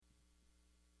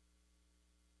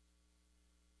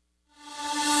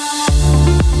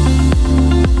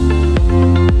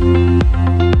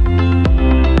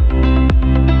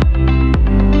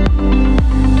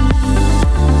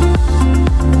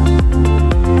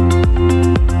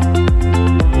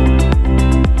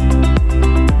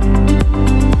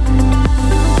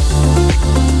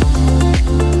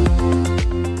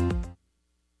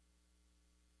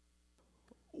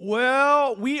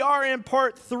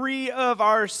part 3 of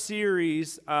our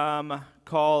series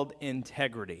called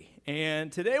Integrity.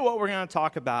 And today what we're going to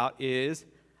talk about is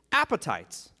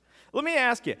appetites. Let me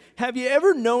ask you, have you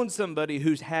ever known somebody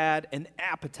who's had an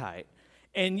appetite?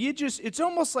 And it's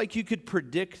almost like you could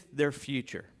predict their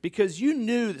future because you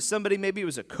knew that somebody, maybe it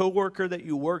was a coworker that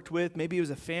you worked with, maybe it was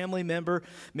a family member,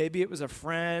 maybe it was a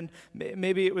friend,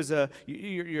 maybe it was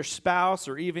your spouse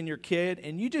or even your kid,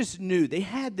 and you just knew they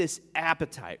had this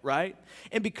appetite, right?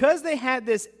 And because they had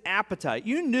this appetite,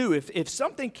 you knew if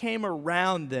something came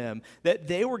around them that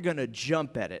they were going to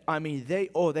jump at it. I mean,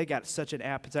 they got such an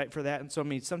appetite for that. And so, I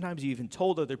mean, sometimes you even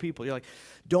told other people, you're like,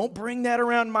 don't bring that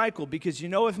around Michael because,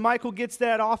 if Michael gets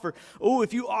that offer,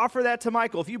 if you offer that to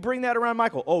Michael, if you bring that around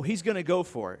Michael, he's going to go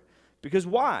for it. Because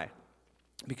why?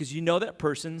 Because you know that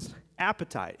person's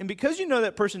appetite. And because you know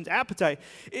that person's appetite,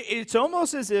 it's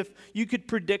almost as if you could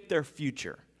predict their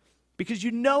future. Because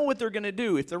you know what they're going to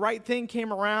do. If the right thing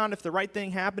came around, if the right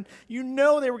thing happened, you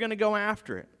know they were going to go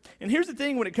after it. And here's the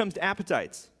thing when it comes to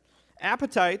appetites.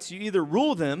 Appetites, you either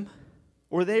rule them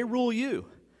or they rule you.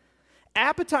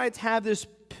 Appetites have this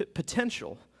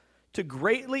potential to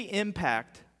greatly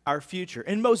impact our future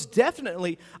and most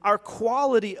definitely our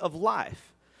quality of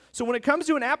life. So when it comes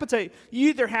to an appetite, you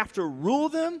either have to rule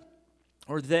them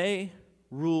or they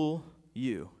rule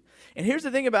you. And here's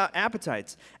the thing about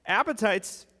appetites.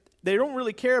 Appetites, they don't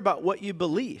really care about what you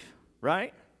believe,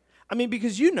 right? I mean,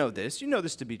 because you know this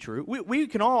to be true. We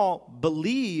can all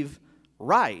believe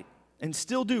right and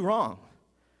still do wrong.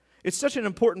 It's such an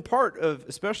important part of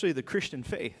especially the Christian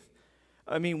faith.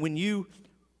 I mean, when you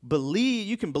believe,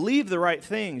 you can believe the right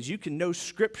things. You can know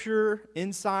Scripture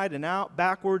inside and out,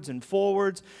 backwards and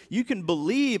forwards. You can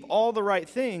believe all the right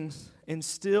things and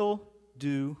still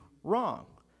do wrong.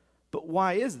 But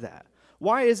why is that?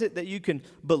 Why is it that you can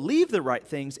believe the right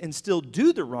things and still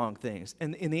do the wrong things?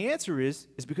 And the answer is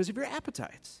because of your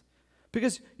appetites.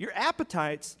 Because your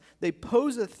appetites, they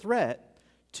pose a threat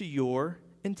to your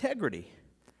integrity.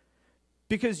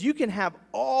 Because you can have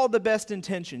all the best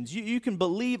intentions. You can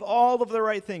believe all of the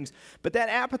right things. But that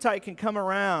appetite can come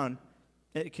around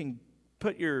and it can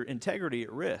put your integrity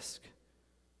at risk.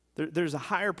 There's a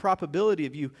higher probability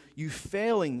of you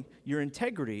failing your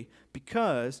integrity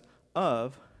because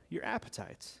of your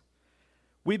appetites.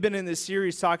 We've been in this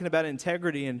series talking about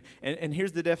integrity, and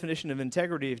here's the definition of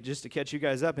integrity, just to catch you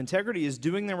guys up. Integrity is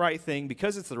doing the right thing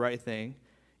because it's the right thing,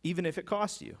 even if it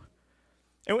costs you.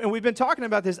 And we've been talking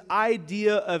about this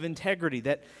idea of integrity,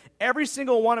 that every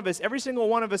single one of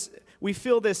us, we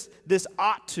feel this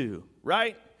ought to,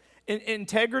 right?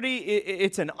 Integrity,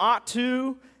 it's an ought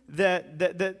to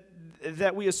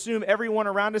that we assume everyone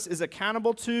around us is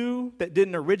accountable to, that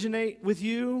didn't originate with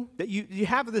you, that you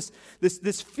have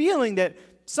this feeling that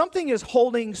something is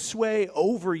holding sway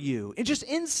over you. And just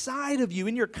inside of you,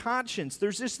 in your conscience,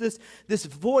 there's just this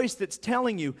voice that's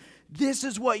telling you, this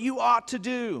is what you ought to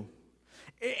do.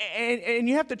 And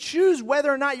you have to choose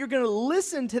whether or not you're going to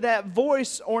listen to that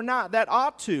voice or not, that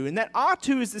ought to. And that ought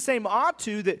to is the same ought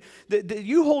to that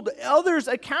you hold others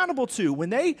accountable to.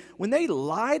 When they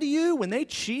lie to you, when they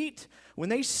cheat, when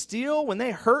they steal, when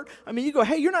they hurt, I mean, you go,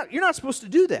 hey, you're not supposed to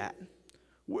do that.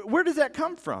 Where does that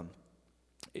come from?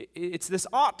 It's this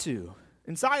ought to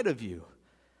inside of you.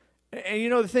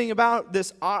 And the thing about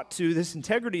this ought to, this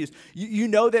integrity is you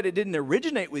know that it didn't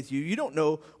originate with you. You don't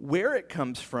know where it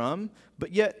comes from,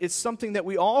 but yet it's something that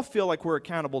we all feel like we're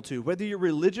accountable to, whether you're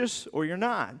religious or you're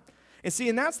not.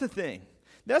 And that's the thing.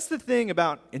 That's the thing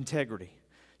about integrity.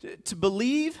 To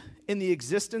believe in the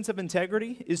existence of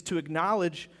integrity is to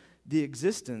acknowledge the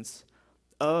existence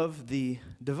of the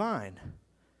divine.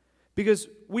 Because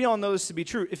we all know this to be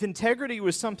true. If integrity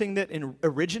was something that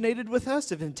originated with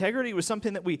us, if integrity was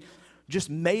something that we just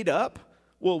made up,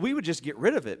 well, we would just get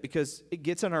rid of it because it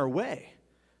gets in our way.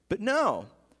 But no,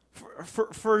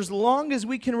 for as long as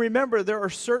we can remember, there are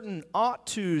certain ought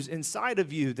tos inside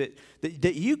of you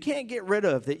that you can't get rid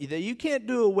of, that you can't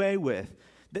do away with,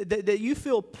 that you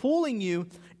feel pulling you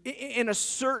in a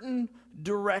certain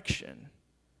direction.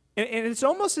 And it's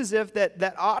almost as if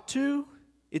that ought to,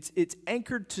 it's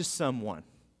anchored to someone.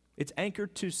 It's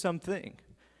anchored to something.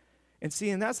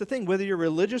 And that's the thing, whether you're a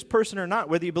religious person or not,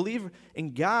 whether you believe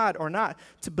in God or not,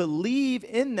 to believe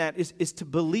in that is to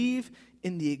believe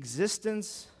in the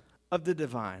existence of the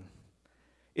divine.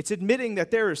 It's admitting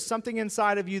that there is something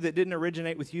inside of you that didn't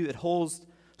originate with you that holds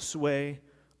sway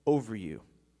over you.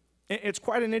 It's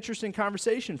quite an interesting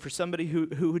conversation for somebody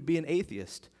who would be an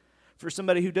atheist, for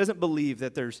somebody who doesn't believe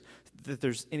that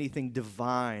there's anything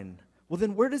divine. Well,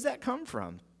 then where does that come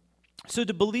from? So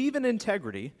to believe in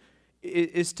integrity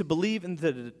is to believe in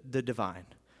the divine.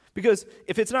 Because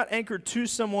if it's not anchored to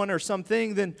someone or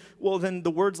something, then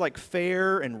the words like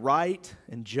fair and right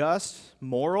and just,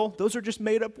 moral, those are just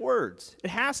made up words. It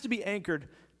has to be anchored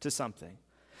to something.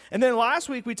 And then last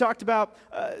week we talked about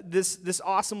this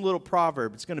awesome little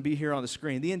proverb. It's going to be here on the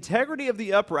screen. The integrity of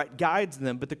the upright guides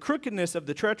them, but the crookedness of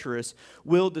the treacherous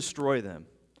will destroy them.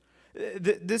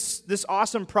 This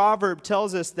awesome proverb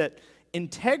tells us that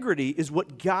integrity is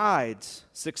what guides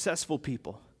successful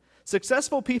people.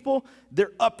 Successful people,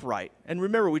 they're upright. And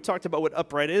remember, we talked about what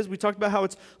upright is. We talked about how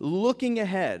it's looking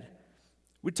ahead.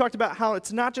 We talked about how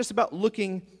it's not just about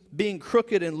being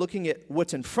crooked and looking at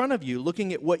what's in front of you,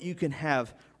 looking at what you can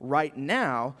have right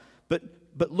now, but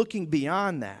looking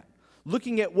beyond that.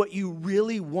 Looking at what you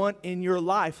really want in your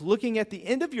life, looking at the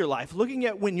end of your life, looking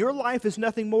at when your life is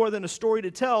nothing more than a story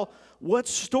to tell, what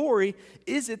story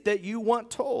is it that you want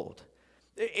told?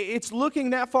 It's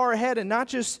looking that far ahead and not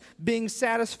just being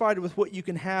satisfied with what you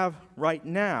can have right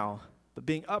now, but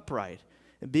being upright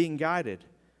and being guided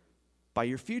by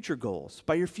your future goals,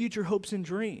 by your future hopes and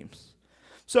dreams.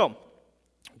 So,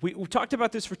 we've talked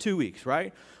about this for 2 weeks,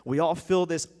 right? We all feel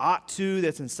this ought to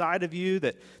that's inside of you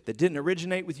that didn't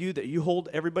originate with you, that you hold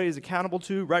everybody as accountable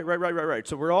to, right.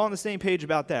 So we're all on the same page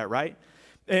about that, right?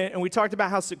 And we talked about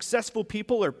how successful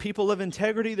people are people of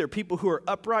integrity. They're people who are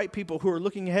upright, people who are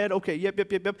looking ahead. Okay, yep.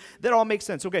 That all makes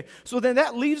sense. Okay, so then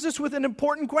that leaves us with an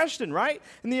important question, right?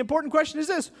 And the important question is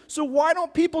this. So why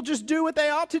don't people just do what they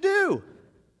ought to do?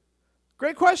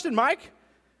 Great question, Mike.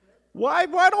 Why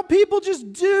don't people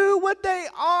just do what they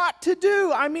ought to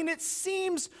do? I mean, it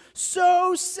seems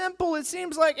so simple. It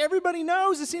seems like everybody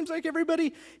knows. It seems like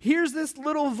everybody hears this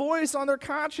little voice on their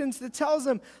conscience that tells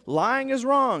them lying is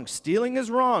wrong, stealing is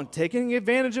wrong, taking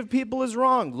advantage of people is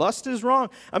wrong, lust is wrong.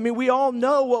 I mean, we all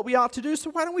know what we ought to do, so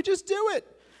why don't we just do it?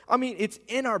 I mean, it's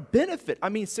in our benefit. I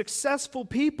mean, successful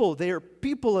people, they are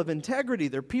people of integrity.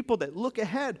 They're people that look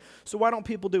ahead. So why don't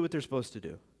people do what they're supposed to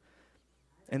do?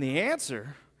 And the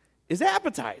answer is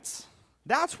appetites.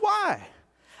 That's why.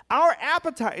 Our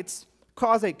appetites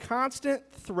cause a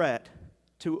constant threat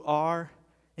to our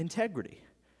integrity.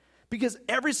 Because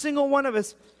every single one of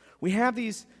us, we have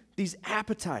these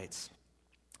appetites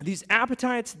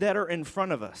that are in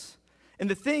front of us. And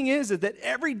the thing is that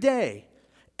every day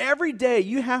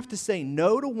you have to say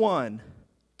no to one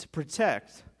to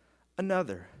protect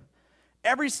another.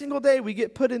 Every single day we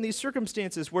get put in these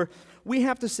circumstances where we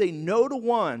have to say no to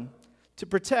one to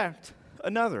protect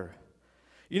another.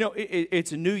 You know,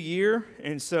 it's a new year,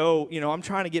 and so, I'm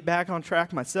trying to get back on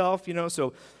track myself,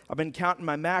 so I've been counting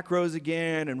my macros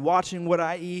again and watching what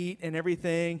I eat and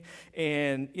everything,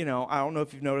 and, I don't know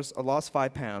if you've noticed, I lost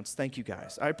 5 pounds. Thank you,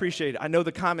 guys. I appreciate it. I know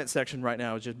the comment section right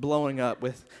now is just blowing up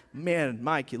with, man,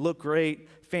 Mike, you look great,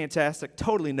 fantastic,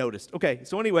 totally noticed. Okay,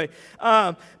 so anyway,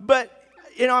 but,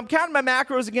 I'm counting my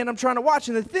macros again, I'm trying to watch,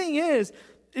 and the thing is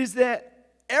that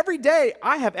every day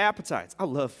I have appetites. I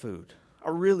love food. I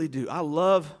really do. I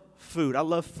love food. I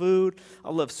love food. I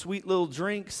love sweet little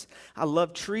drinks. I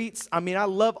love treats. I mean, I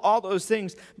love all those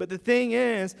things. But the thing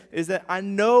is that I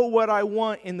know what I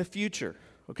want in the future,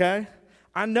 okay?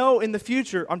 I know in the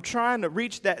future I'm trying to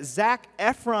reach that Zac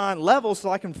Efron level so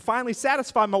I can finally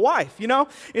satisfy my wife,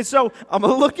 And so I'm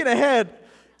looking ahead.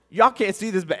 Y'all can't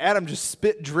see this, but Adam just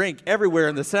spit drink everywhere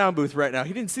in the sound booth right now.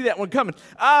 He didn't see that one coming.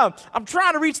 I'm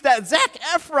trying to reach that Zac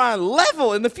Efron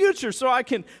level in the future so I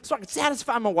can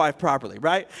satisfy my wife properly,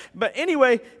 right? But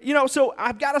anyway, so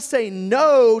I've got to say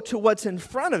no to what's in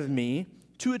front of me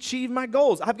to achieve my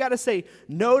goals. I've got to say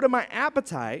no to my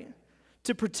appetite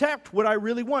to protect what I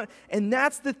really want. And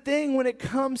that's the thing when it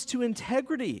comes to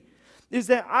integrity, is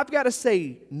that I've got to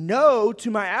say no to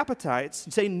my appetites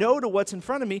and say no to what's in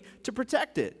front of me to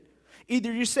protect it.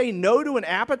 Either you say no to an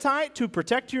appetite to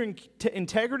protect your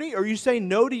integrity, or you say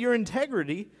no to your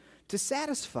integrity to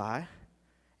satisfy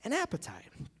an appetite.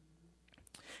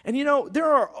 And there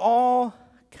are all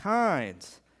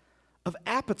kinds of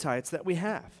appetites that we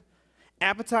have.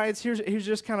 Appetites, here's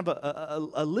just kind of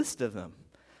a list of them.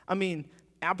 I mean,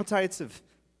 appetites of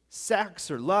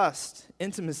sex or lust,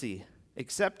 intimacy,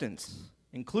 acceptance,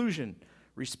 inclusion,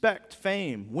 respect,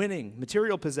 fame, winning,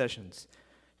 material possessions,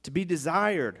 to be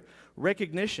desired,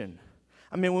 recognition.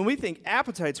 I mean, when we think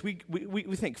appetites, we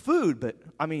think food, but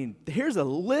I mean, here's a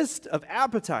list of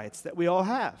appetites that we all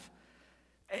have.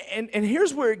 And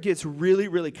here's where it gets really,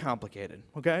 really complicated,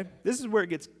 okay? This is where it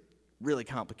gets really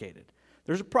complicated.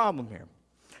 There's a problem here.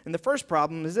 And the first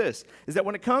problem is this, is that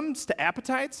when it comes to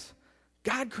appetites,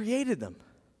 God created them.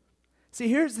 See,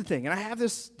 here's the thing, and I have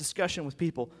this discussion with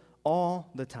people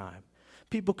all the time.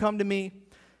 People come to me,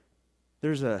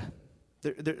 there's a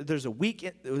there's a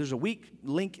weak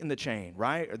link in the chain,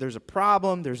 right? Or there's a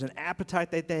problem, there's an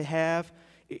appetite that they have.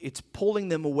 It's pulling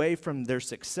them away from their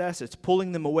success. It's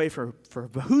pulling them away for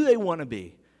who they want to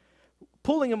be,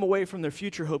 pulling them away from their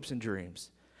future hopes and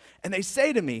dreams. And they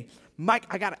say to me, Mike,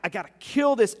 I gotta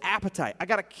kill this appetite. I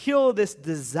gotta kill this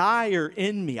desire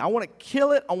in me. I want to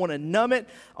kill it. I want to numb it.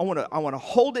 I want to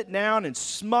hold it down and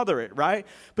smother it, right?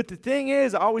 But the thing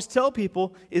is, I always tell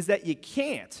people is that you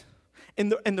can't.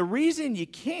 And the reason you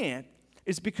can't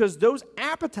is because those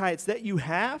appetites that you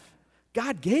have,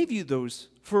 God gave you those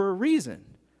for a reason.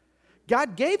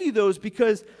 God gave you those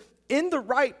because in the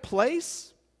right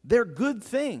place, they're good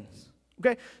things.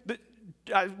 Okay?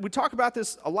 We talk about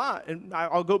this a lot, and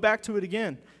I'll go back to it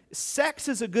again. Sex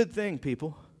is a good thing,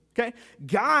 people. Okay?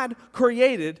 God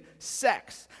created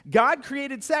sex. God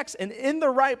created sex, and in the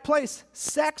right place,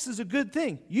 sex is a good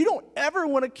thing. You don't ever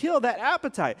want to kill that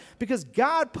appetite because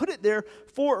God put it there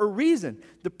for a reason.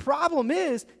 The problem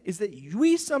is that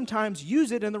we sometimes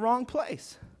use it in the wrong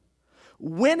place.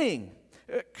 Winning,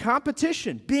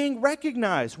 competition, being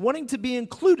recognized, wanting to be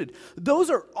included. Those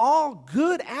are all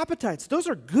good appetites. Those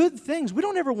are good things. We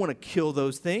don't ever want to kill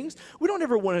those things. We don't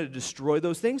ever want to destroy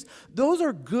those things. Those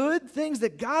are good things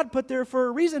that God put there for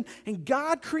a reason, and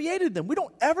God created them. We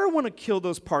don't ever want to kill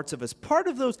those parts of us. Part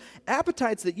of those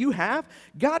appetites that you have,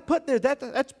 God put there.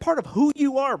 That's part of who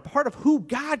you are, part of who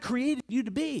God created you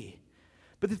to be.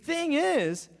 But the thing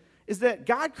is that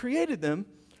God created them,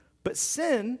 but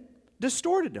sin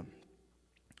distorted them.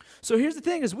 So here's the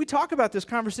thing, as we talk about this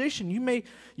conversation, you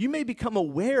may become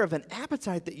aware of an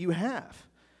appetite that you have.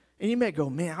 And you may go,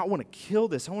 man, I want to kill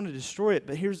this. I want to destroy it.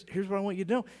 But here's what I want you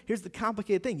to know. Here's the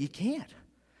complicated thing. You can't.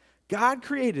 God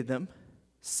created them.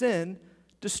 Sin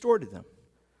distorted them.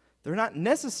 They're not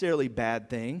necessarily bad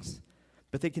things,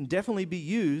 but they can definitely be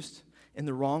used in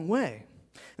the wrong way.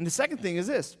 And the second thing is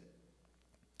this.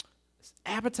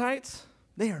 Appetites,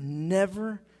 they are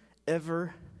never,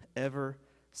 ever, ever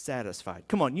satisfied.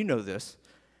 Come on, you know this.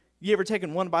 You ever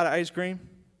taken one bite of ice cream?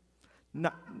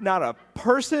 Not a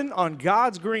person on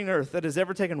God's green earth that has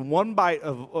ever taken one bite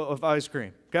of ice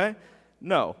cream, okay?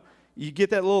 No. You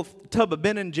get that little tub of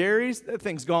Ben & Jerry's, that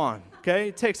thing's gone, okay?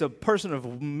 It takes a person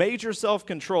of major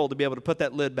self-control to be able to put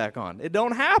that lid back on. It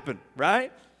don't happen,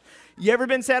 right? You ever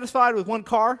been satisfied with one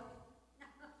car?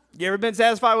 You ever been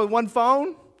satisfied with one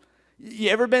phone? You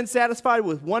ever been satisfied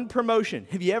with one promotion?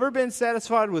 Have you ever been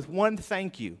satisfied with one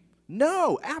thank you?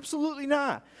 No, absolutely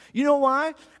not. You know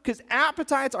why? Because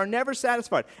appetites are never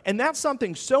satisfied. And that's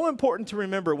something so important to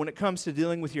remember when it comes to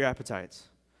dealing with your appetites.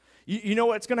 You know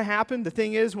what's going to happen? The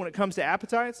thing is, when it comes to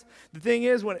appetites,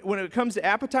 when it comes to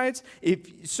appetites,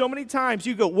 if so many times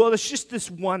you go, well, it's just this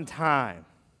one time.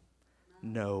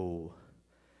 No.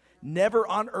 Never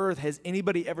on earth has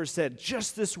anybody ever said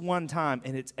just this one time,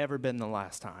 and it's ever been the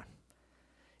last time.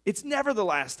 It's never the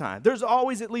last time. There's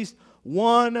always at least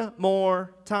one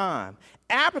more time.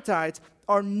 Appetites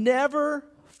are never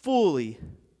fully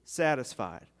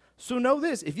satisfied. So know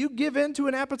this, if you give in to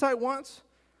an appetite once,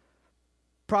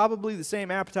 probably the same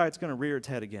appetite's going to rear its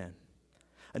head again.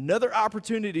 Another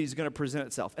opportunity is going to present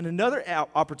itself, and another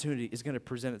opportunity is going to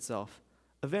present itself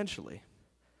eventually.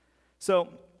 So,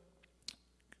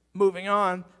 moving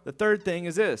on, the third thing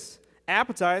is this.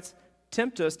 Appetites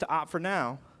tempt us to opt for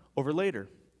now over later.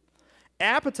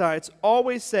 Appetites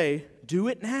always say, do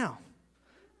it now.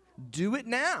 Do it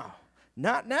now.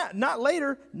 Not now, not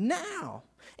later, now.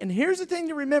 And here's the thing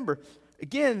to remember.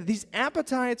 Again, these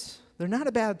appetites, they're not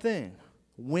a bad thing.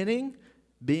 Winning,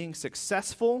 being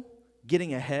successful,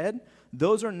 getting ahead,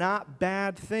 those are not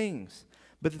bad things.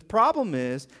 But the problem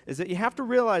is that you have to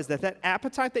realize that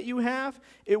appetite that you have,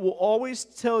 it will always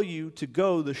tell you to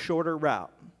go the shorter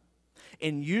route.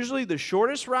 And usually the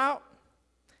shortest route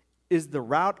is the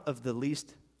route of the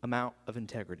least amount of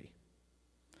integrity.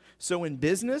 So in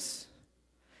business,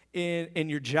 in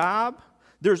your job,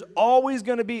 there's always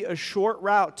going to be a short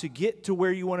route to get to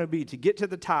where you want to be, to get to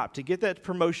the top, to get that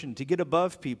promotion, to get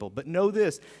above people. But know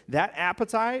this, that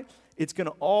appetite, it's going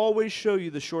to always show you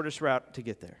the shortest route to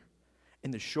get there.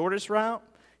 And the shortest route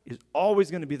is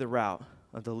always going to be the route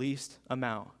of the least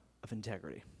amount of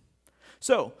integrity.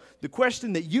 So the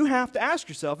question that you have to ask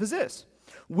yourself is this.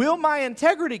 Will my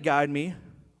integrity guide me,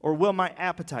 or will my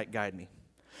appetite guide me?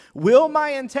 Will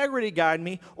my integrity guide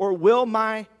me, or will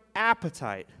my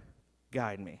appetite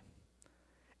guide me?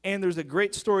 And there's a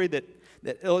great story that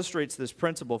illustrates this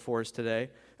principle for us today.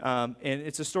 And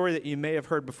it's a story that you may have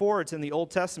heard before. It's in the Old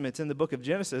Testament. It's in the book of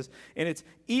Genesis. And it's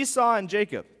Esau and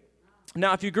Jacob.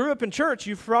 Now, if you grew up in church,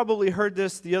 you've probably heard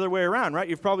this the other way around, right?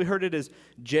 You've probably heard it as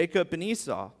Jacob and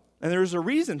Esau. And there's a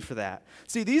reason for that.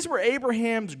 See, these were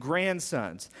Abraham's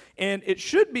grandsons. And it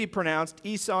should be pronounced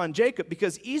Esau and Jacob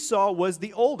because Esau was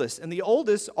the oldest. And the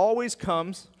oldest always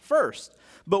comes first.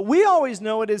 But we always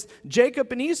know it as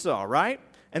Jacob and Esau, right?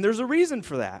 And there's a reason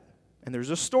for that. And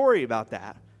there's a story about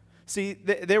that. See,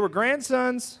 they were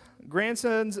grandsons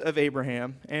of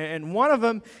Abraham. And one of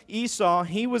them, Esau,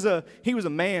 he was a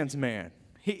man's man.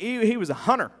 He was a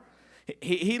hunter.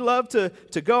 He loved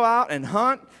to go out and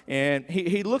hunt, and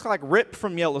he looked like Rip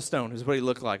from Yellowstone is what he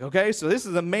looked like, okay? So this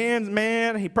is a man's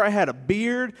man. He probably had a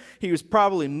beard. He was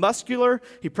probably muscular.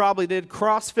 He probably did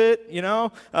CrossFit, you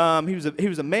know. He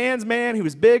was a man's man. He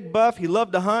was big, buff. He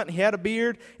loved to hunt. He had a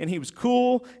beard, and he was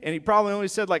cool, and he probably only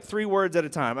said like 3 words at a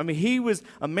time. I mean, he was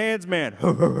a man's man,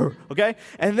 okay?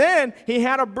 And then he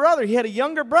had a brother. He had a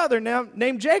younger brother now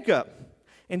named Jacob,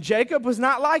 and Jacob was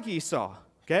not like Esau.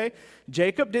 Okay?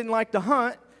 Jacob didn't like to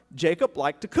hunt. Jacob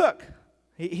liked to cook.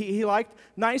 He liked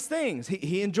nice things.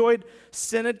 He enjoyed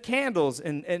scented candles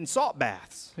and salt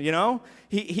baths, you know?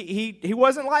 He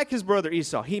wasn't like his brother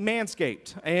Esau. He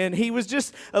manscaped, and he was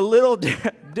just a little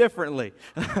differently.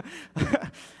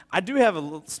 I do have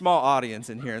a small audience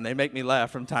in here, and they make me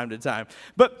laugh from time to time.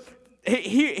 But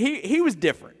he was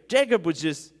different. Jacob was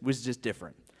just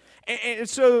different. And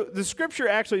so the scripture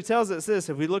actually tells us this,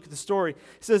 if we look at the story.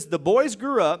 It says, the boys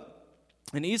grew up,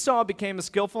 and Esau became a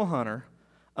skillful hunter,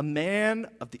 a man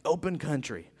of the open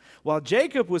country, while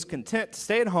Jacob was content to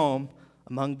stay at home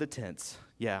among the tents.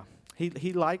 Yeah,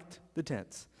 he liked the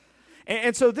tents.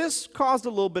 And so this caused a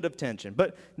little bit of tension,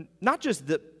 but not just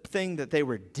the thing that they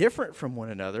were different from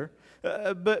one another,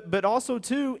 but also,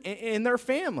 too, in their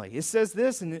family. It says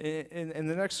this in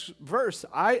the next verse.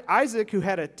 Isaac, who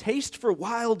had a taste for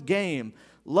wild game,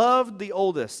 loved the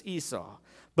oldest, Esau.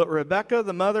 But Rebekah,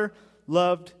 the mother,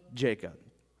 loved Jacob.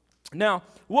 Now,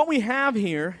 what we have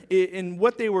here in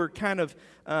what they were kind of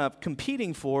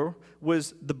competing for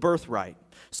was the birthright.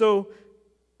 So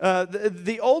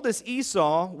the oldest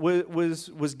Esau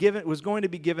was going to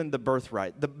be given the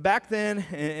birthright. Back then,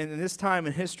 and in this time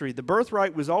in history, the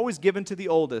birthright was always given to the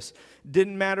oldest.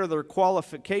 Didn't matter their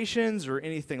qualifications or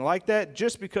anything like that.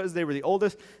 Just because they were the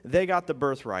oldest, they got the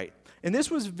birthright. And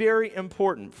this was very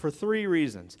important for 3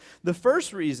 reasons. The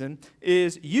first reason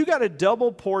is you got a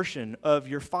double portion of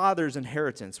your father's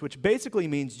inheritance, which basically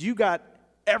means you got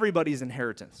everybody's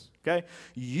inheritance, okay?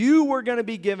 You were going to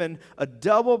be given a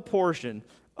double portion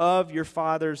of your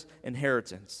father's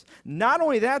inheritance. Not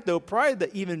only that, though, probably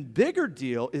the even bigger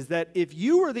deal is that if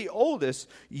you were the oldest,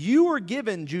 you were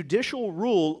given judicial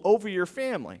rule over your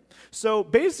family. So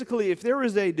basically, if there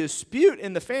was a dispute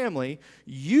in the family,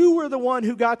 you were the one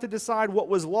who got to decide what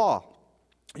was law.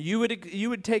 You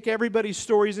would take everybody's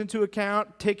stories into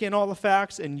account, take in all the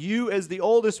facts, and you as the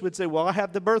oldest would say, well, I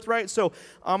have the birthright, so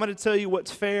I'm going to tell you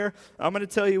what's fair, I'm going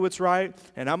to tell you what's right,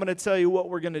 and I'm going to tell you what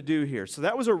we're going to do here. So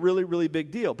that was a really, really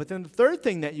big deal. But then the third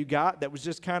thing that you got that was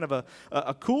just kind of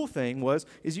a cool thing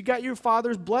is you got your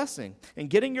father's blessing. And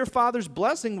getting your father's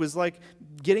blessing was like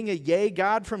getting a yay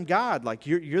God from God. Like,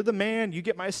 you're the man, you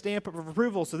get my stamp of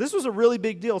approval. So this was a really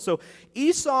big deal. So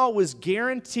Esau was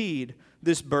guaranteed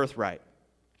this birthright.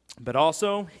 But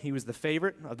also, he was the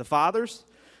favorite of the fathers.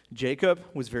 Jacob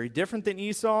was very different than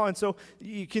Esau, and so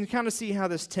you can kind of see how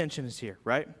this tension is here,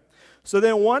 right? So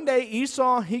then one day,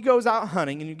 Esau, he goes out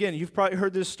hunting, and again, you've probably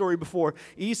heard this story before.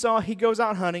 Esau, he goes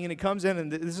out hunting, and he comes in, and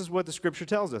this is what the scripture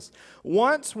tells us.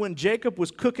 Once, when Jacob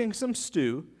was cooking some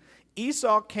stew,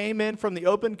 Esau came in from the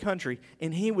open country,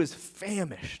 and he was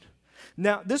famished.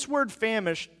 Now, this word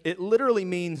famished, it literally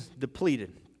means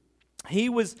depleted. He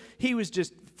was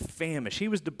just famished. He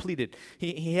was depleted.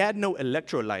 He had no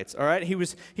electrolytes, all right? He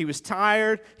was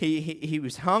tired, he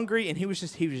was hungry, and he was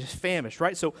just famished,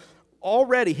 right? So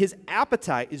already his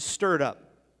appetite is stirred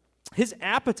up. His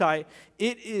appetite,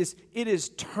 it is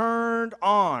turned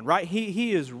on, right?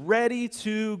 He is ready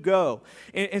to go.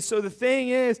 And so the thing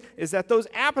is that those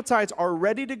appetites are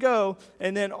ready to go,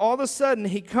 and then all of a sudden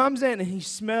he comes in and he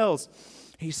smells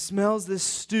this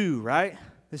stew, right?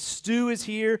 The stew is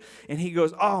here, and he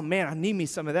goes, oh, man, I need me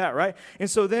some of that, right? And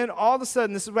so then all of a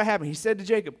sudden, this is what happened. He said to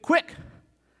Jacob, quick,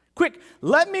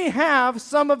 let me have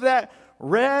some of that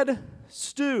red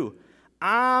stew.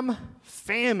 I'm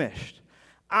famished.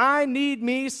 I need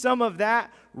me some of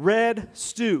that red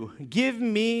stew. Give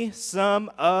me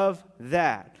some of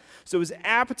that. So his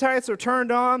appetites are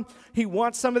turned on. He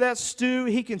wants some of that stew.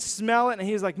 He can smell it, and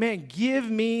he's like, man, give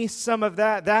me some of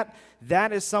that.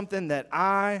 That is something that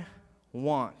I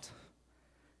want.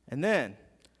 And then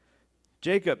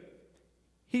Jacob,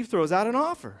 he throws out an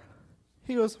offer.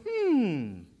 He goes,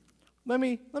 let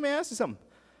me ask you something.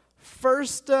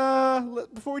 First,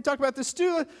 before we talk about this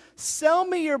stew, sell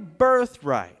me your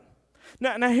birthright.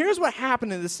 Now here's what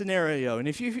happened in this scenario. And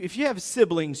if you have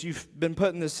siblings, you've been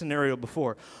put in this scenario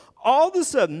before. All of a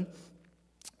sudden,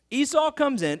 Esau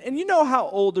comes in, and you know how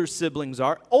older siblings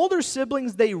are. Older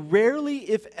siblings, they rarely,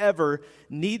 if ever,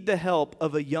 need the help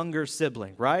of a younger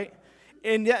sibling, right?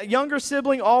 And that younger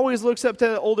sibling always looks up to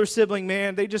the older sibling,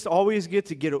 man. They just always get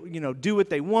to do what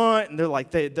they want, and they're like,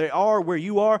 they are where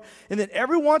you are. And then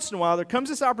every once in a while, there comes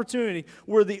this opportunity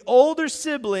where the older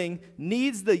sibling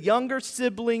needs the younger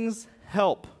sibling's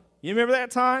help. You remember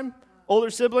that time, older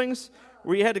siblings,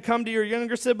 where you had to come to your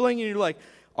younger sibling, and you're like,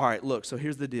 all right, look, so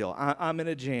here's the deal. I'm in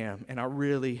a jam, and I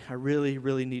really,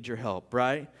 really need your help,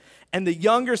 right? And the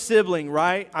younger sibling,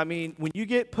 right? I mean, when you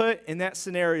get put in that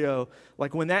scenario,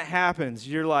 like when that happens,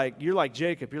 you're like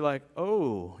Jacob. You're like,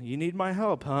 oh, you need my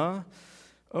help, huh?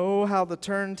 Oh, how the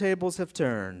turntables have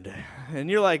turned. And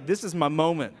you're like, this is my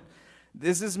moment.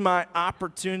 This is my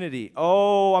opportunity.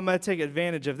 Oh, I'm going to take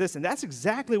advantage of this. And that's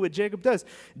exactly what Jacob does.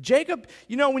 Jacob,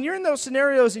 when you're in those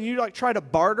scenarios and you like try to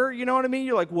barter, you know what I mean?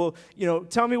 You're like, well,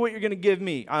 tell me what you're going to give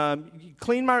me.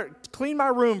 Clean my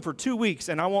room for 2 weeks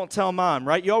and I won't tell Mom,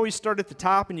 right? You always start at the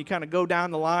top and you kind of go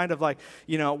down the line of like,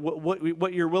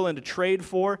 what you're willing to trade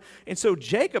for. And so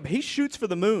Jacob, he shoots for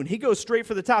the moon. He goes straight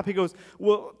for the top. He goes,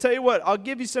 well, tell you what, I'll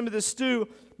give you some of this stew,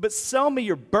 but sell me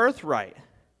your birthright.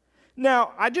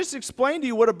 Now, I just explained to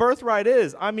you what a birthright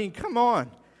is. I mean, come on.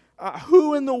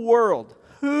 Who in the world,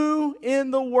 who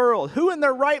in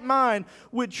their right mind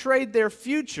would trade their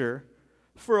future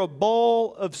for a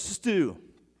bowl of stew?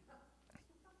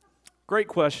 Great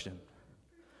question.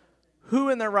 Who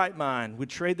in their right mind would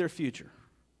trade their future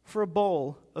for a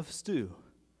bowl of stew?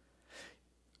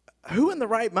 Who in the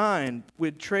right mind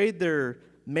would trade their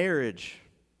marriage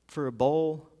for a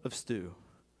bowl of stew?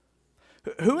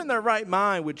 Who in their right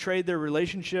mind would trade their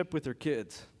relationship with their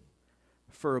kids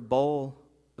for a bowl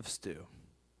of stew?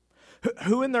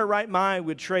 Who in their right mind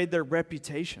would trade their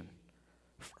reputation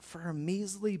for a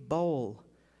measly bowl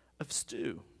of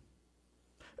stew?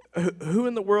 Who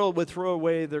in the world would throw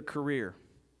away their career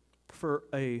for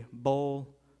a bowl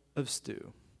of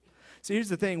stew? See, here's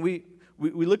the thing. We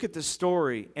look at this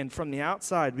story, and from the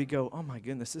outside, we go, oh my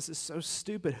goodness, this is so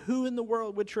stupid. Who in the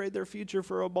world would trade their future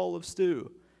for a bowl of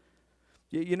stew?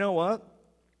 You know what?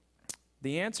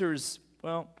 The answer is,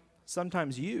 well,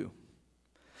 sometimes you.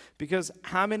 Because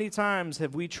how many times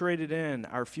have we traded in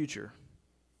our future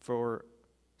for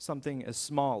something as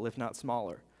small, if not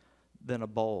smaller, than a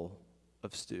bowl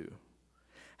of stew?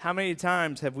 How many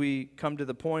times have we come to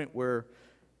the point where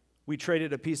we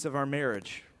traded a piece of our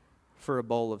marriage for a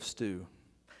bowl of stew?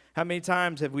 How many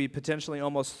times have we potentially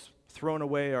almost thrown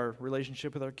away our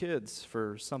relationship with our kids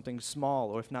for something small,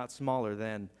 or if not smaller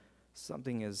than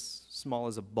something as small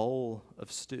as a bowl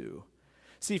of stew?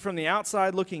 See, from the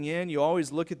outside looking in, you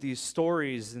always look at these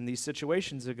stories and these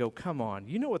situations and go, come on,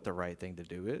 you know what the right thing to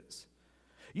do is.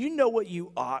 You know what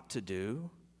you ought to do.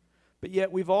 But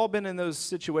yet we've all been in those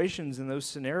situations and those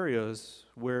scenarios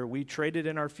where we traded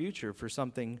in our future for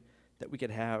something that we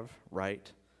could have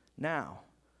right now.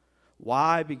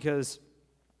 Why? Because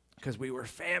we were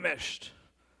famished,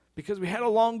 because we had a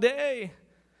long day,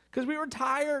 because we were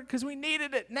tired, because we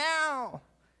needed it now,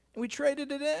 and we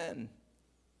traded it in.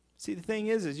 See, the thing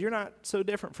is you're not so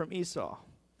different from Esau.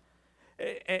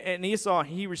 And Esau,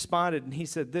 he responded, and he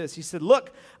said this. He said,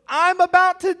 look, I'm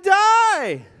about to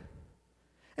die.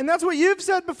 And that's what you've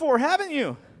said before, haven't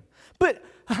you? But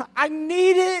I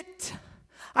need it.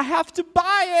 I have to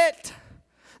buy it.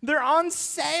 They're on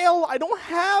sale. I don't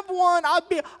have one.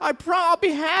 I'll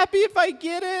be happy if I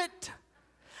get it.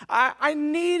 I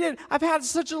need it. I've had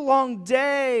such a long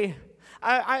day.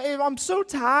 I'm so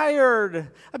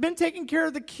tired. I've been taking care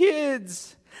of the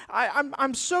kids.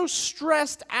 I'm so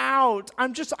stressed out.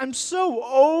 I'm so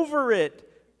over it.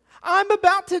 I'm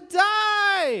about to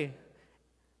die.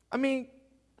 I mean,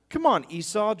 come on,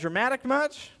 Esau, dramatic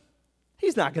much?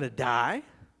 He's not going to die.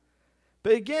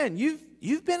 But again,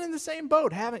 you've been in the same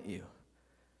boat, haven't you?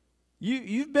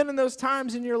 You've been in those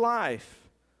times in your life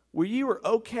where you were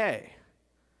okay,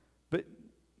 but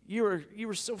you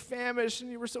were so famished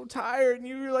and you were so tired and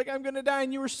you were like, I'm going to die,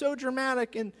 and you were so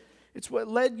dramatic, and it's what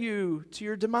led you to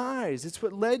your demise. It's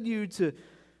what led you to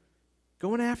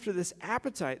going after this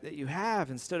appetite that you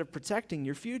have instead of protecting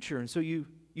your future. And so you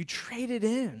traded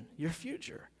in your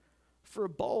future for a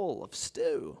bowl of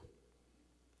stew.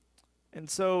 And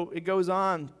so it goes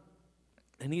on,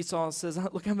 and Esau says,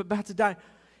 look, I'm about to die.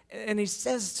 And he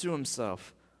says to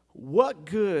himself, what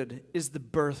good is the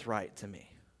birthright to me?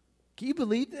 Can you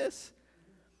believe this?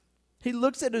 He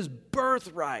looks at his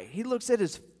birthright. He looks at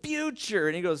his future.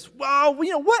 And he goes, well,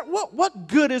 what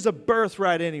good is a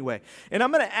birthright anyway? And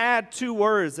I'm going to add 2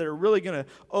 words that are really going to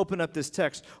open up this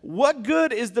text. What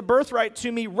good is the birthright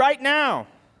to me right now?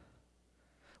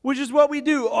 Which is what we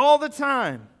do all the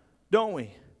time, don't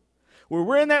we? Where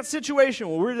we're in that situation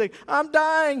where we're like, I'm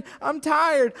dying, I'm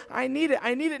tired, I need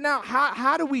it now.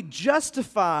 How do we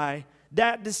justify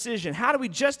that decision? How do we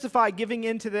justify giving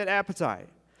in to that appetite?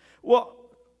 Well,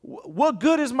 what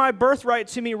good is my birthright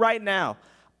to me right now?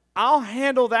 I'll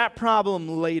handle that problem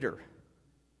later.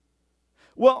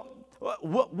 Well,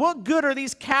 what good are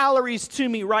these calories to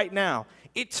me right now?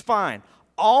 It's fine.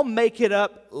 I'll make it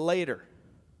up later.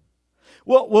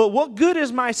 Well, what good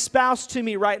is my spouse to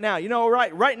me right now?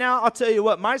 Right now, I'll tell you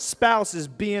what, my spouse is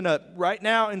being up right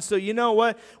now, and so you know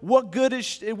what? What good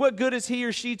is he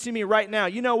or she to me right now?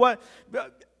 You know what?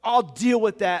 I'll deal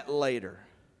with that later.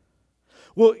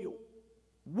 Well,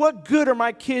 what good are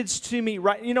my kids to me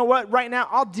right? You know what? Right now,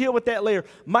 I'll deal with that later.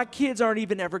 My kids aren't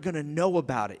even ever going to know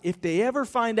about it. If they ever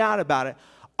find out about it,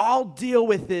 I'll deal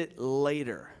with it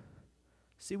later.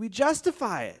 See, we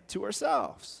justify it to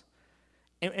ourselves.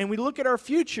 And we look at our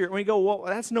future and we go, well,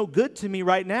 that's no good to me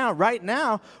right now. Right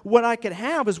now, what I could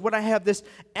have is what I have this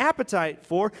appetite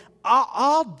for.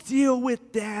 I'll deal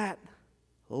with that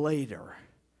later.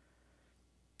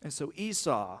 And so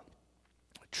Esau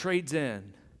trades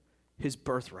in his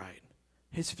birthright,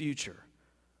 his future,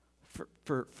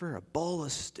 for a bowl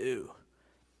of stew.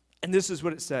 And this is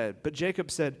what it said. But Jacob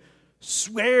said,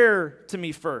 swear to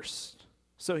me first.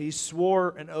 So he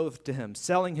swore an oath to him,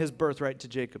 selling his birthright to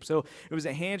Jacob. So it was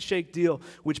a handshake deal,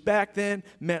 which back then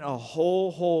meant a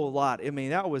whole lot. I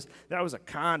mean, that was a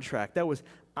contract. That was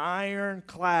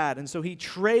ironclad. And so he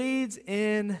trades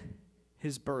in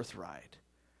his birthright.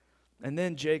 And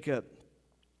then Jacob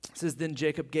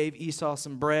gave Esau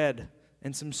some bread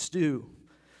and some stew.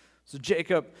 So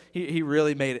Jacob, he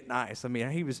really made it nice. I mean,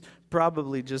 he was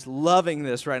probably just loving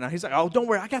this right now. He's like, oh, don't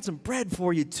worry, I got some bread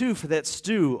for you too for that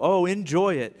stew. Oh,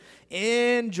 enjoy it.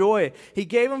 Enjoy it. He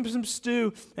gave him some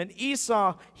stew, and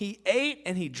Esau, he ate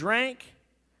and he drank,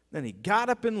 then he got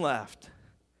up and left.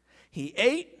 He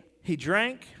ate, he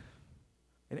drank,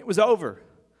 and it was over.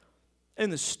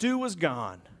 And the stew was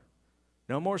gone.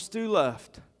 No more stew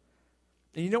left.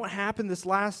 And you know what happened? This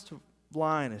last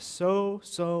line is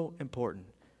so important.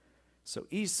 So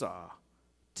Esau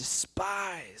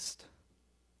despised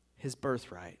his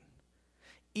birthright.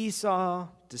 Esau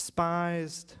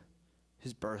despised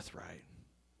his birthright.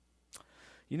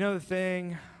 You know the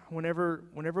thing, whenever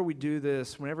we do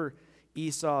this, whenever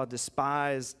Esau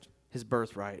despised his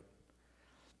birthright,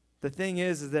 the thing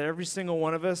is that every single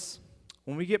one of us,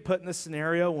 when we get put in this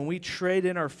scenario, when we trade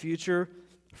in our future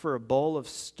for a bowl of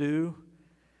stew,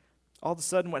 all of a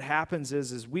sudden what happens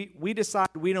is we decide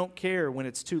we don't care when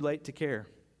it's too late to care.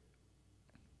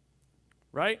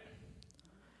 Right?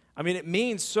 I mean, it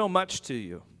means so much to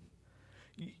you.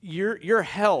 Your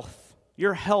health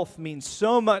means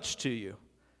so much to you.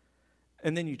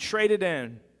 And then you trade it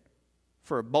in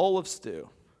for a bowl of stew.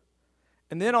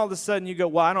 And then all of a sudden you go,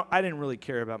 well, I didn't really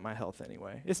care about my health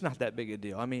anyway. It's not that big a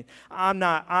deal. I mean, I'm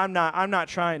not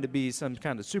trying to be some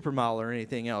kind of supermodel or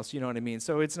anything else. You know what I mean?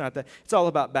 So it's not that. It's all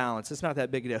about balance. It's not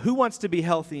that big a deal. Who wants to be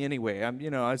healthy anyway?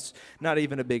 It's not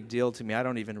even a big deal to me. I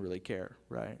don't even really care,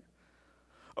 right?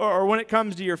 Or when it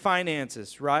comes to your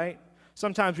finances, right?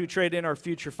 Sometimes we trade in our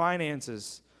future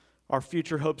finances, our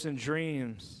future hopes and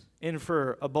dreams, in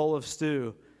for a bowl of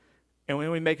stew. And when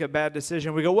we make a bad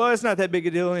decision, we go, well, it's not that big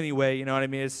a deal anyway. You know what I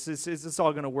mean? It's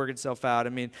all going to work itself out. I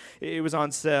mean, it was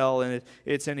on sale, and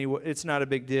it's not a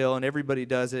big deal, and everybody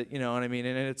does it. You know what I mean?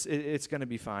 And it's going to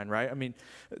be fine, right? I mean,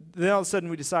 then all of a sudden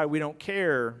we decide we don't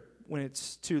care when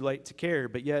it's too late to care,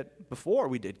 but yet before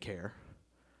we did care.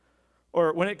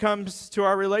 Or when it comes to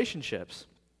our relationships.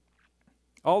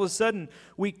 All of a sudden,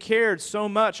 we cared so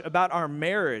much about our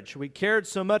marriage. We cared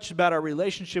so much about our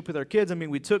relationship with our kids. I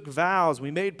mean, we took vows. We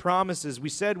made promises. We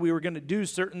said we were going to do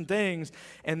certain things.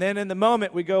 And then in the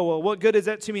moment, we go, well, what good is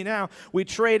that to me now? We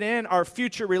trade in our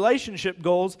future relationship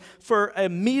goals for a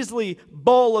measly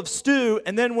bowl of stew.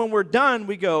 And then when we're done,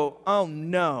 we go, oh,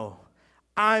 no,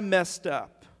 I messed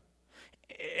up.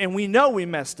 And we know we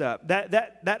messed up.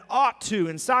 That ought to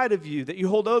inside of you, that you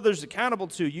hold others accountable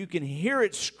to, you can hear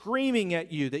it screaming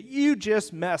at you that you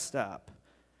just messed up.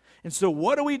 And so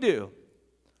what do?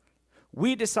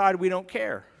 We decide we don't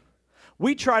care.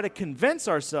 We try to convince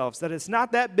ourselves that it's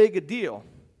not that big a deal.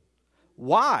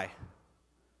 Why?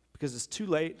 Because it's too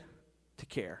late to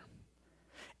care.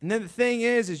 And then the thing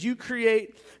is you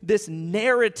create this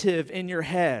narrative in your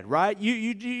head, right?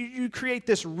 You create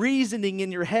this reasoning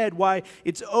in your head why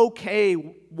it's okay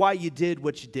why you did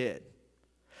what you did.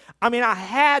 I mean, I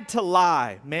had to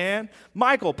lie, man.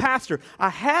 Michael, pastor, I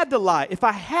had to lie. If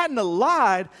I hadn't have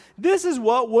lied, this is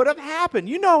what would have happened.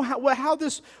 You know how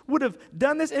this would have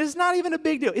done this? It's not even a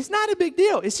big deal. It's not a big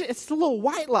deal. It's a little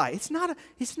white lie. It's not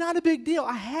a big deal.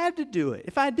 I had to do it.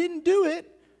 If I didn't do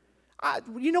it,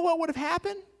 you know what would have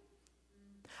happened?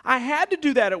 I had to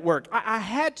do that at work. I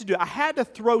had to do it. I had to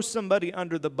throw somebody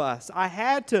under the bus. I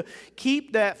had to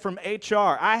keep that from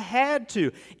HR. I had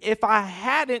to. If I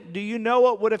hadn't, do you know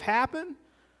what would have happened?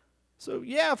 So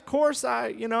yeah, of course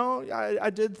I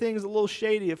did things a little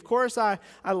shady. Of course I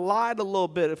lied a little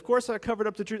bit. Of course I covered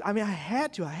up the truth. I mean, I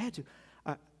had to. I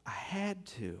had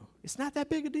to. It's not that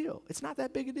big a deal. It's not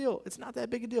that big a deal. It's not that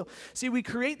big a deal. See, we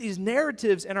create these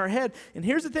narratives in our head, and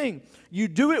here's the thing. You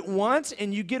do it once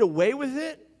and you get away with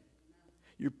it,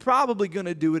 you're probably going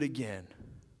to do it again.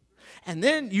 And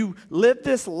then you live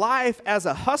this life as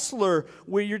a hustler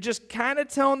where you're just kind of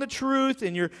telling the truth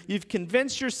and you've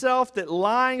convinced yourself that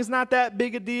lying is not that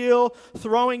big a deal,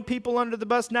 throwing people under the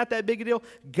bus not that big a deal,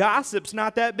 gossip's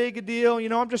not that big a deal. You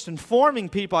know, I'm just informing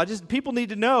people. People need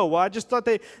to know. Well, I just thought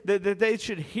that they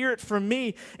should hear it from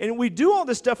me. And we do all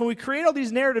this stuff and we create all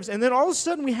these narratives, and then all of a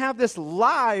sudden we have this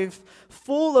life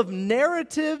full of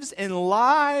narratives and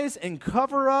lies and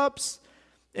cover-ups,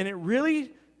 and it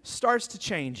really starts to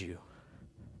change you.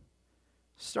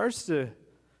 Starts to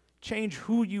change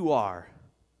who you are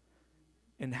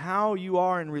and how you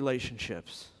are in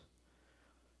relationships.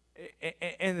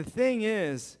 And the thing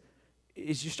is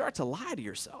you start to lie to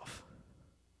yourself.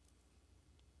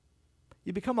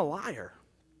 You become a liar.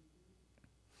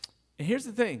 And here's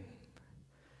the thing.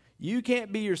 You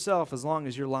can't be yourself as long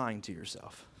as you're lying to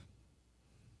yourself.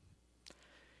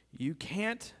 You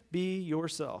can't be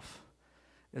yourself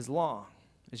as long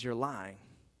as you're lying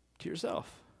to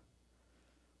yourself.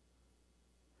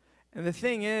 And the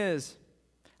thing is,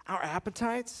 our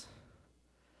appetites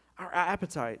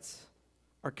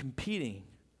are competing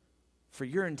for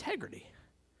your integrity.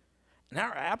 And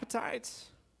our appetites,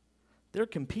 they're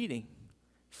competing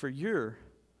for your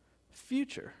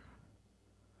future.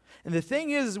 And the thing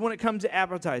is when it comes to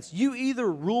appetites, you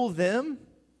either rule them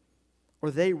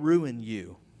or they ruin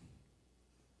you.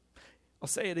 I'll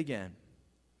say it again.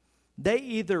 They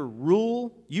either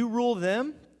you rule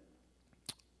them,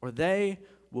 or they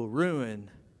will ruin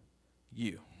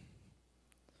you.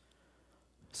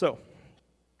 So,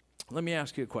 let me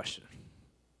ask you a question.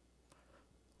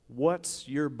 What's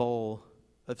your bowl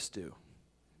of stew?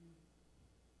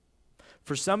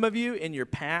 For some of you in your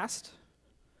past,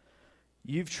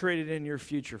 you've traded in your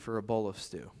future for a bowl of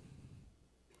stew.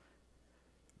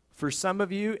 For some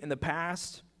of you in the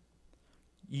past,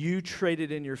 you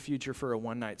traded in your future for a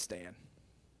one-night stand.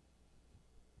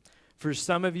 For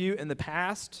some of you in the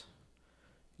past,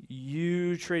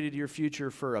 you traded your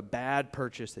future for a bad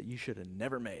purchase that you should have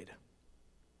never made.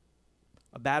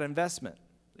 A bad investment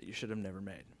that you should have never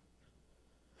made.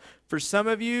 For some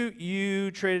of you, you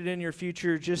traded in your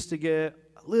future just to get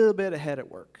a little bit ahead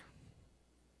at work.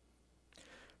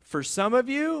 For some of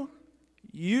you,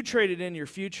 you traded in your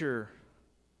future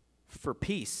for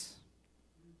peace,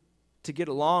 to get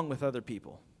along with other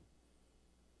people,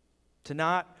 to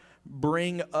not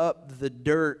bring up the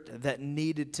dirt that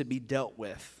needed to be dealt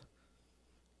with,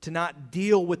 to not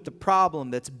deal with the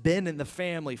problem that's been in the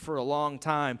family for a long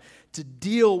time, to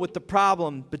deal with the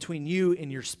problem between you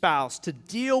and your spouse, to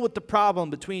deal with the problem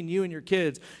between you and your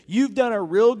kids. You've done a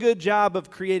real good job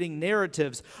of creating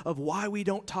narratives of why we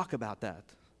don't talk about that.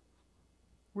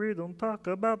 We don't talk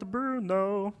about the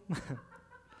Bruno.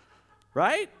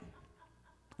 Right?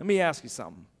 Let me ask you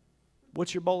something.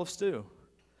 What's your bowl of stew?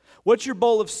 What's your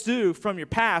bowl of stew from your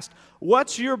past?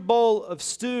 What's your bowl of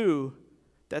stew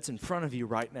that's in front of you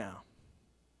right now?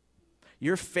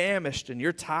 You're famished and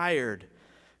you're tired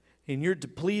and you're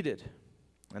depleted.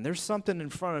 And there's something in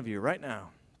front of you right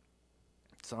now.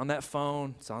 It's on that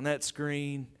phone. It's on that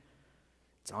screen.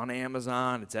 It's on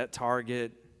Amazon. It's at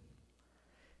Target.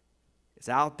 It's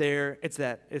out there. It's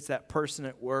that person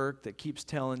at work that keeps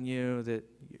telling you that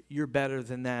you're better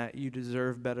than that. You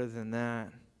deserve better than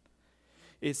that.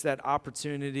 It's that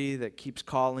opportunity that keeps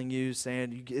calling you,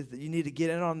 saying you need to get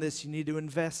in on this. You need to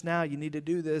invest now. You need to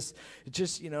do this. It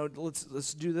just,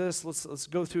 let's do this. Let's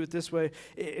go through it this way.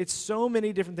 It's so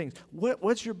many different things.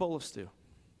 What's your bowl of stew?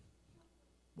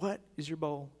 What is your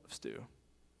bowl of stew?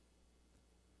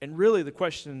 And really, the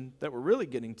question that we're really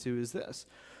getting to is this: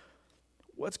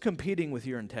 what's competing with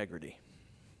your integrity?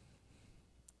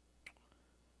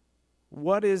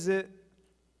 What is it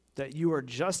that you are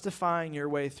justifying your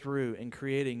way through and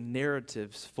creating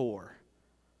narratives for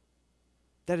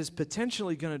that is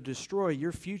potentially going to destroy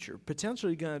your future,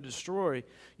 potentially going to destroy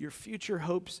your future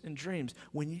hopes and dreams.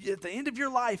 At the end of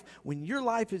your life, when your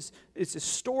life is it's a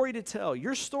story to tell,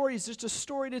 your story is just a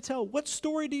story to tell. What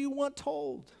story do you want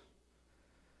told?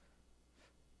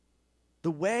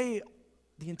 The way,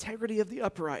 the integrity of the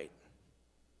upright,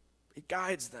 it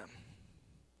guides them.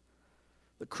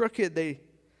 The crooked, they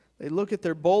look at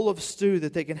their bowl of stew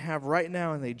that they can have right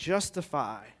now and they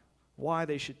justify why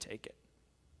they should take it.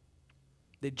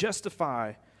 They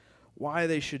justify why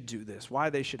they should do this, why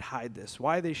they should hide this,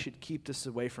 why they should keep this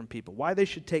away from people, why they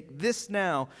should take this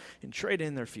now and trade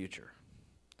in their future.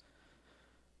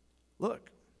 Look,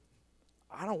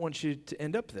 I don't want you to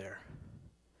end up there.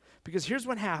 Because here's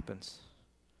what happens.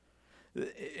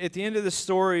 At the end of the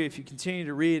story, if you continue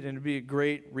to read, and it'd be a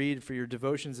great read for your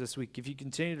devotions this week, if you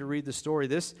continue to read the story,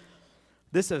 this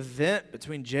event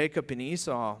between Jacob and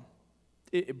Esau,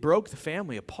 it broke the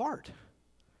family apart.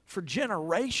 For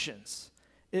generations,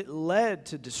 it led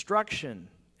to destruction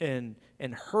and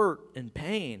hurt and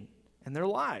pain in their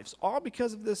lives, all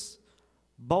because of this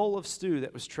bowl of stew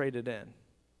that was traded in.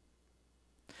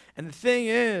 And the thing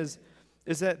is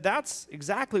that that's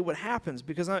exactly what happens,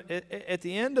 because at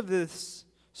the end of this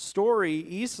story,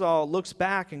 Esau looks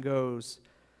back and goes,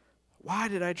 why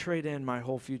did I trade in my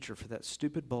whole future for that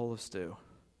stupid bowl of stew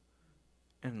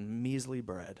and measly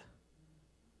bread?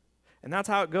 And that's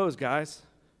how it goes, guys.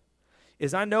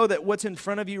 Is I know that what's in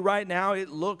front of you right now, it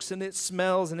looks and it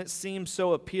smells and it seems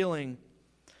so appealing.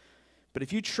 But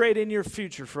if you trade in your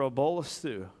future for a bowl of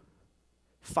stew,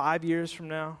 5 years from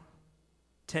now,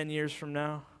 10 years from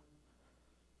now,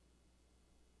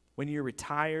 when you're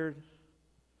retired,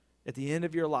 at the end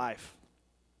of your life,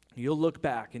 you'll look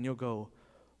back and you'll go,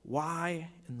 why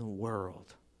in the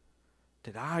world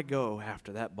did I go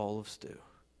after that bowl of stew?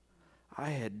 I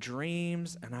had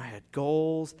dreams and I had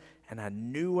goals and I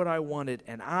knew what I wanted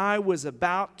and I was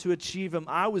about to achieve them.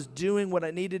 I was doing what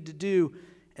I needed to do,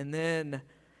 and then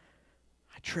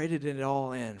I traded it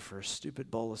all in for a stupid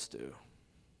bowl of stew.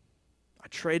 I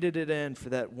traded it in for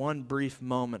that one brief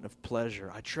moment of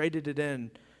pleasure. I traded it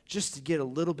in just to get a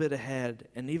little bit ahead,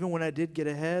 and even when I did get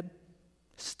ahead,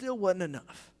 still wasn't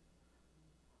enough.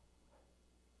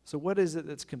 So what is it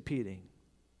that's competing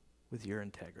with your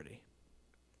integrity?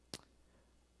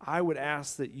 I would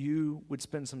ask that you would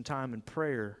spend some time in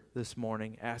prayer this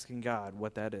morning asking God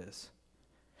what that is.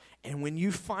 And when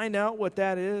you find out what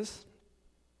that is,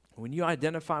 when you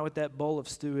identify what that bowl of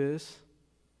stew is,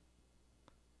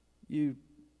 you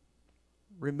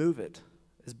remove it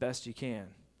as best you can.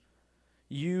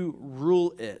 You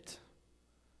rule it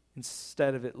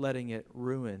instead of it letting it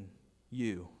ruin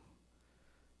you.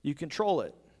 You control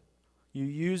it. You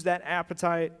use that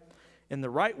appetite in the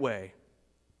right way.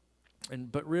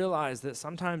 But realize that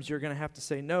sometimes you're going to have to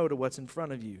say no to what's in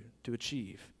front of you to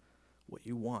achieve what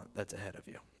you want that's ahead of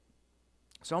you.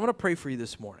 So I'm going to pray for you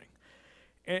this morning.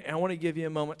 And I want to give you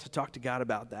a moment to talk to God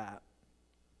about that.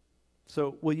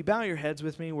 So will you bow your heads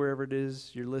with me wherever it is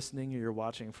you're listening or you're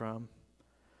watching from?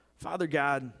 Father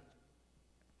God,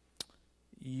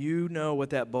 you know what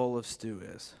that bowl of stew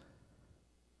is.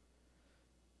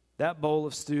 That bowl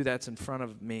of stew that's in front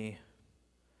of me,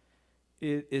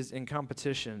 it is in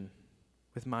competition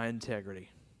with my integrity.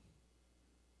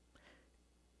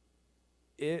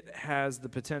 It has the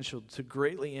potential to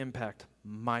greatly impact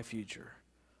my future.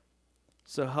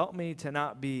 So help me to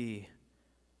not be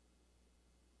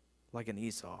like an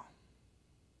Esau.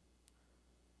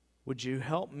 Would you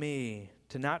help me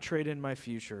to not trade in my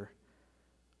future?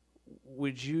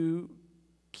 Would you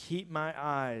keep my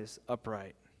eyes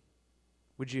upright?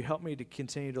 Would you help me to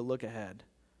continue to look ahead?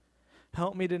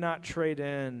 Help me to not trade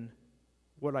in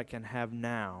what I can have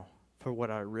now for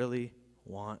what I really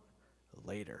want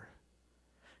later.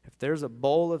 If there's a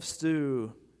bowl of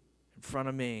stew in front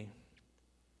of me,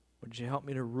 would you help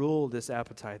me to rule this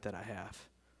appetite that I have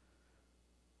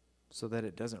so that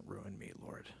it doesn't ruin me,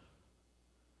 Lord?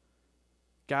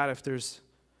 God, if there's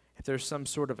some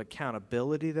sort of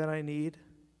accountability that I need,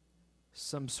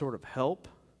 some sort of help,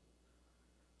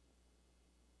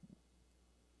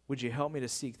 would you help me to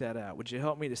seek that out? Would you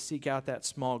help me to seek out that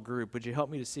small group? Would you help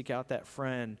me to seek out that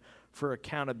friend for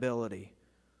accountability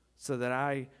so that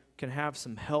I can have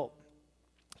some help?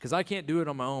 Because I can't do it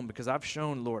on my own, because I've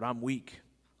shown, Lord, I'm weak.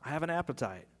 I have an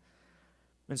appetite.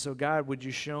 And so, God, would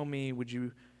you show me, would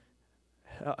you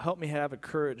help me have a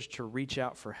courage to reach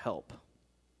out for help?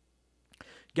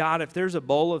 God, if there's a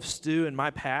bowl of stew in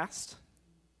my past,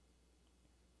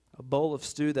 a bowl of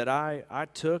stew that I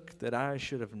took that I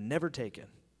should have never taken,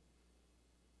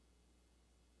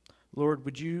 Lord,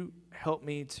 would you help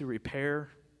me to repair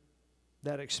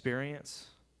that experience?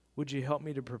 would you help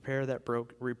me to repair that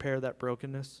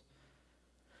brokenness?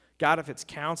 God, if it's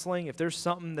counseling, if there's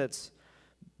something that's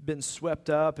been swept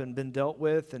up and been dealt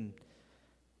with, and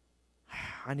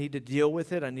I need to deal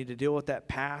with it, I need to deal with that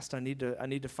past, I need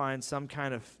to find some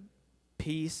kind of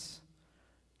peace.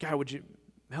 God, would you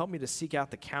help me to seek out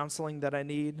the counseling that I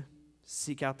need,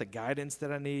 seek out the guidance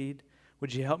that I need?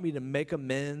 Would you help me to make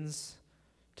amends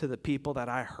to the people that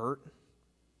I hurt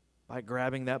by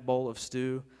grabbing that bowl of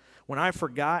stew? When I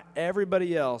forgot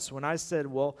everybody else, when I said,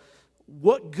 well,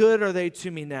 what good are they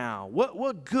to me now?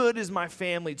 What good is my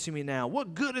family to me now?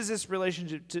 What good is this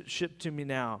relationship to me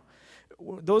now?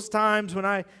 Those times when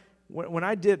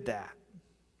I did that,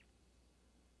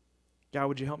 God,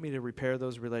 would you help me to repair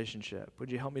those relationships? Would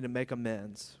you help me to make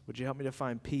amends? Would you help me to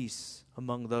find peace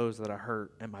among those that I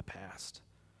hurt in my past?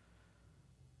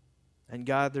 And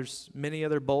God, there's many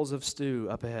other bowls of stew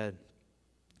up ahead.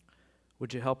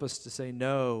 Would you help us to say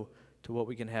no to what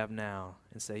we can have now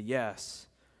and say yes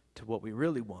to what we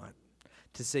really want?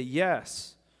 To say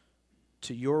yes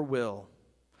to your will.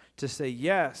 To say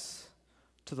yes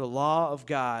to the law of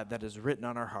God that is written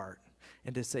on our heart.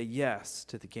 And to say yes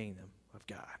to the kingdom of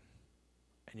God.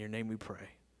 In your name we pray.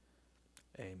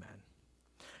 Amen.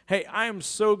 Hey, I am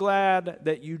so glad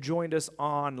that you joined us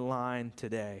online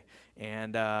today.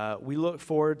 And we look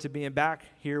forward to being back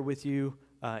here with you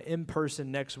in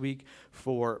person next week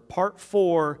for part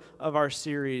 4 of our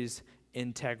series,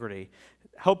 Integrity.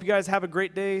 Hope you guys have a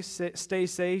great day. Stay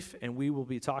safe, and we will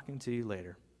be talking to you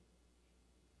later.